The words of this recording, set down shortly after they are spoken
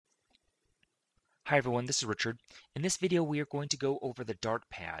Hi everyone, this is Richard. In this video we are going to go over the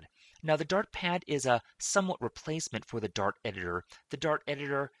Dartpad. Now the Dartpad is a somewhat replacement for the Dart editor. The Dart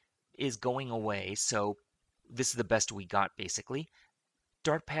editor is going away, so this is the best we got basically.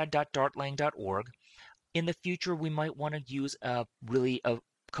 Dartpad.dartlang.org. In the future we might want to use a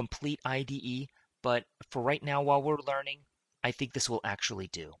complete IDE, but for right now while we're learning, I think this will actually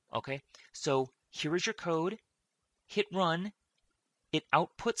do. Okay, so here is your code. Hit run. It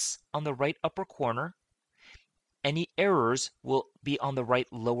outputs on the right upper corner. Any errors will be on the right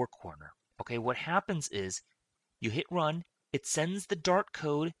lower corner. Okay, what happens is you hit run, it sends the Dart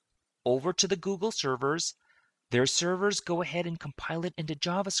code over to the Google servers. Their servers go ahead and compile it into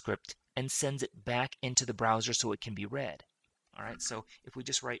JavaScript and sends it back into the browser so it can be read. All right, so if we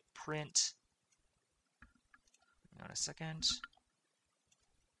just write print, hang on a second.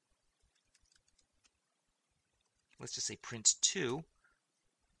 Let's just say print2.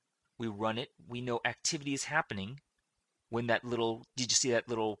 We run it. We know activity is happening when that little, did you see that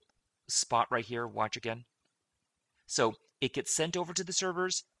little spot right here? Watch again. So it gets sent over to the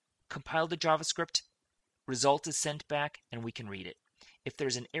servers, compiled to JavaScript, result is sent back, and we can read it. If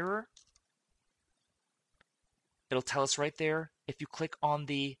there's an error, it'll tell us right there. If you click on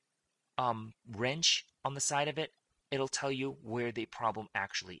the wrench on the side of it, it'll tell you where the problem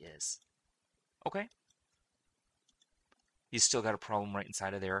actually is. Okay? You still got a problem right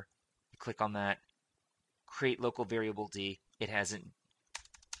inside of there. Click on that, create local variable D. It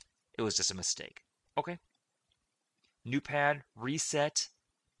was just a mistake. Okay. New pad, reset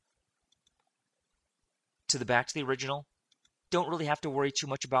to the back to the original. Don't really have to worry too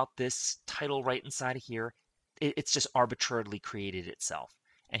much about this title right inside of here. It's just arbitrarily created itself.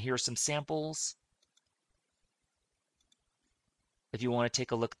 And here are some samples if you want to take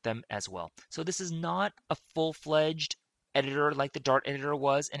a look at them as well. So this is not a full-fledged editor like the Dart editor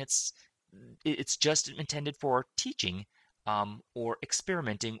was, and it's just intended for teaching or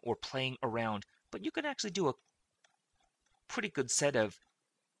experimenting or playing around. But you can actually do a pretty good set of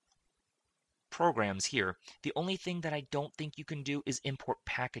programs here. The only thing that I don't think you can do is import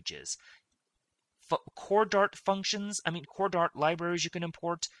packages. Core Dart functions, core Dart libraries you can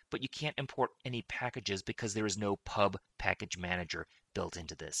import, but you can't import any packages because there is no pub package manager built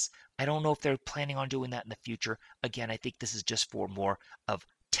into this. I don't know if they're planning on doing that in the future. Again, I think this is just for more of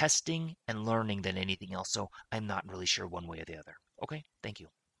testing and learning than anything else, so I'm not really sure one way or the other. Okay, thank you.